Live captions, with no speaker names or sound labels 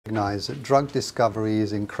Recognize that drug discovery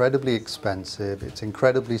is incredibly expensive, it's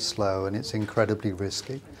incredibly slow, and it's incredibly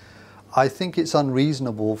risky. I think it's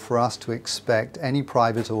unreasonable for us to expect any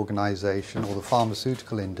private organization or the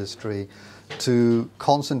pharmaceutical industry to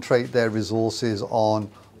concentrate their resources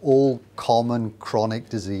on all common chronic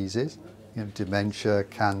diseases, dementia,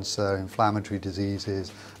 cancer, inflammatory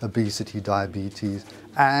diseases, obesity, diabetes,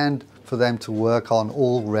 and for them to work on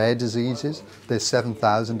all rare diseases. There's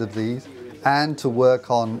 7,000 of these, and to work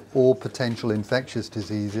on all potential infectious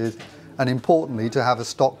diseases, and importantly, to have a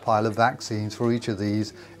stockpile of vaccines for each of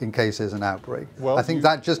these in case there's an outbreak. Well, I think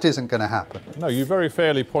that just isn't going to happen. No, you very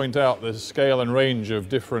fairly point out the scale and range of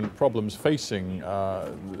different problems facing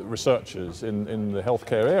researchers in the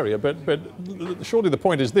healthcare area, but surely the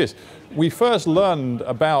point is this. We first learned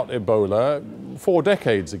about Ebola 4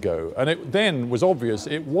 decades ago, and it then was obvious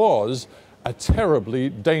it was a terribly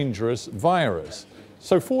dangerous virus.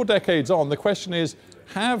 So 4 decades on, the question is,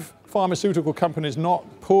 have pharmaceutical companies not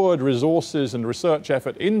poured resources and research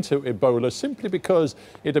effort into Ebola simply because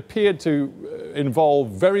it appeared to involve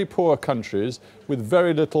very poor countries with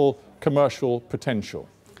very little commercial potential?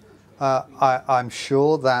 I'm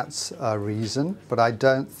sure that's a reason, but I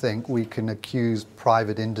don't think we can accuse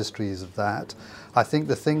private industries of that. I think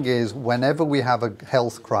the thing is, whenever we have a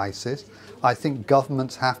health crisis, I think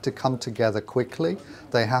governments have to come together quickly.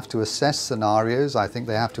 They have to assess scenarios. I think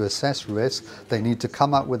they have to assess risk. They need to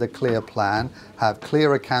come up with a clear plan, have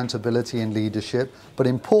clear accountability and leadership, but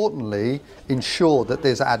importantly, ensure that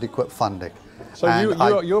there's adequate funding.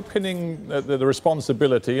 So you're pinning the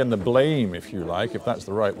responsibility and the blame, if you like, if that's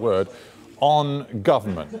the right word, on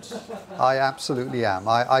government. I absolutely am.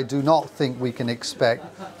 I do not think we can expect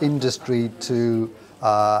industry to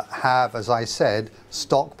have, as I said,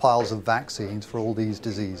 stockpiles of vaccines for all these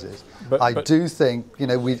diseases. But I do think,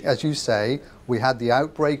 as you say, we had the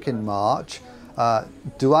outbreak in March.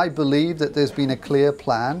 Do I believe that there's been a clear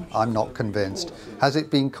plan? I'm not convinced. Has it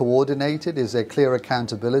been coordinated? Is there clear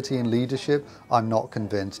accountability and leadership? I'm not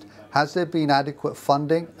convinced. Has there been adequate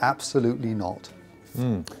funding? Absolutely not.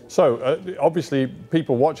 So obviously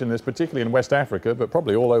people watching this, particularly in West Africa, but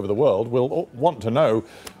probably all over the world, will want to know,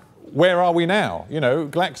 where are we now?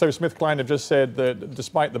 GlaxoSmithKline have just said that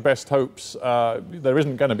despite the best hopes, there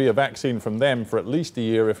isn't going to be a vaccine from them for at least a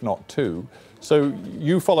year, if not 2. So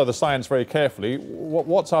you follow the science very carefully.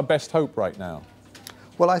 What's our best hope right now?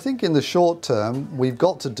 Well, I think in the short term, we've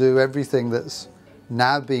got to do everything that's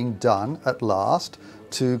now being done at last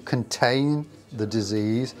to contain the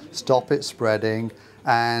disease, stop it spreading,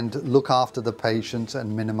 and look after the patients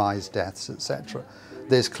and minimize deaths, etc.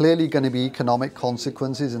 There's clearly going to be economic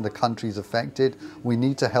consequences in the countries affected. We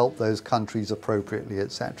need to help those countries appropriately,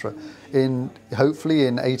 etc. Hopefully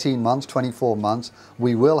in 18 months, 24 months,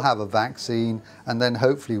 we will have a vaccine, and then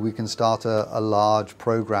hopefully we can start a large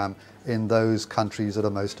program in those countries that are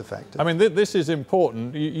most affected. I mean, this is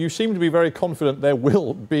important. You seem to be very confident there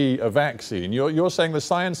will be a vaccine. You're saying the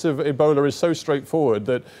science of Ebola is so straightforward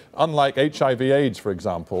that, unlike HIV/AIDS, for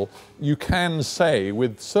example, you can say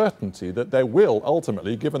with certainty that there will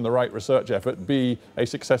ultimately, given the right research effort, be a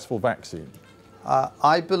successful vaccine.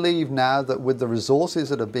 I believe now that with the resources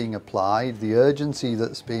that are being applied, the urgency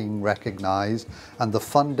that's being recognized, and the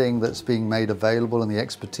funding that's being made available and the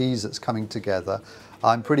expertise that's coming together,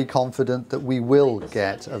 I'm pretty confident that we will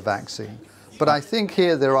get a vaccine. But I think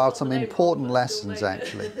here there are some important lessons,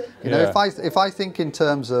 actually. If I think in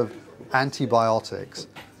terms of antibiotics,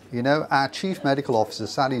 our Chief Medical Officer,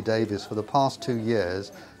 Sally Davis, for the past 2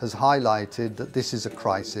 years has highlighted that this is a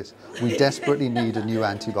crisis. We desperately need a new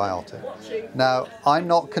antibiotic. Now, I'm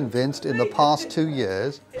not convinced in the past 2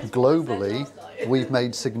 years, globally, we've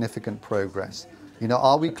made significant progress.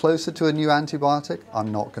 Are we closer to a new antibiotic?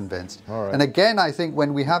 I'm not convinced. All right. And again, I think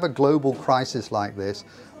when we have a global crisis like this,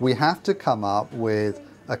 we have to come up with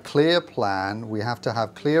a clear plan, we have to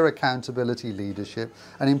have clear accountability leadership,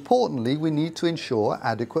 and importantly, we need to ensure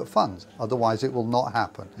adequate funds. Otherwise, it will not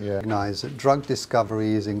happen. Recognize that drug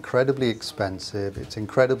discovery is incredibly expensive, it's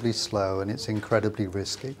incredibly slow, and it's incredibly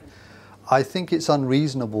risky. I think it's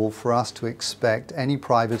unreasonable for us to expect any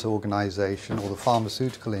private organization or the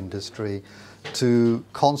pharmaceutical industry to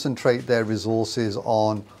concentrate their resources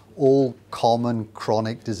on all common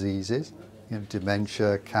chronic diseases,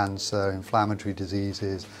 dementia, cancer, inflammatory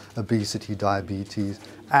diseases, obesity, diabetes,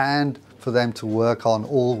 and for them to work on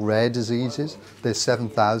all rare diseases. There's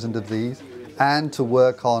 7,000 of these, and to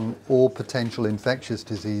work on all potential infectious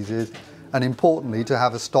diseases, and importantly to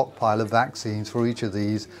have a stockpile of vaccines for each of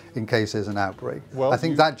these in case there's an outbreak. Well, I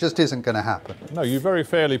think that just isn't going to happen. No, you very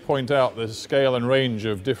fairly point out the scale and range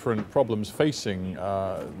of different problems facing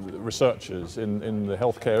researchers in the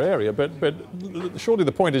healthcare area, but surely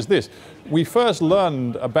the point is this. We first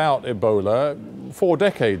learned about Ebola 4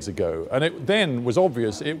 decades ago, and it then was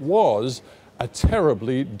obvious it was a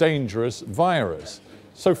terribly dangerous virus.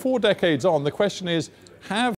 So 4 decades on, the question is, have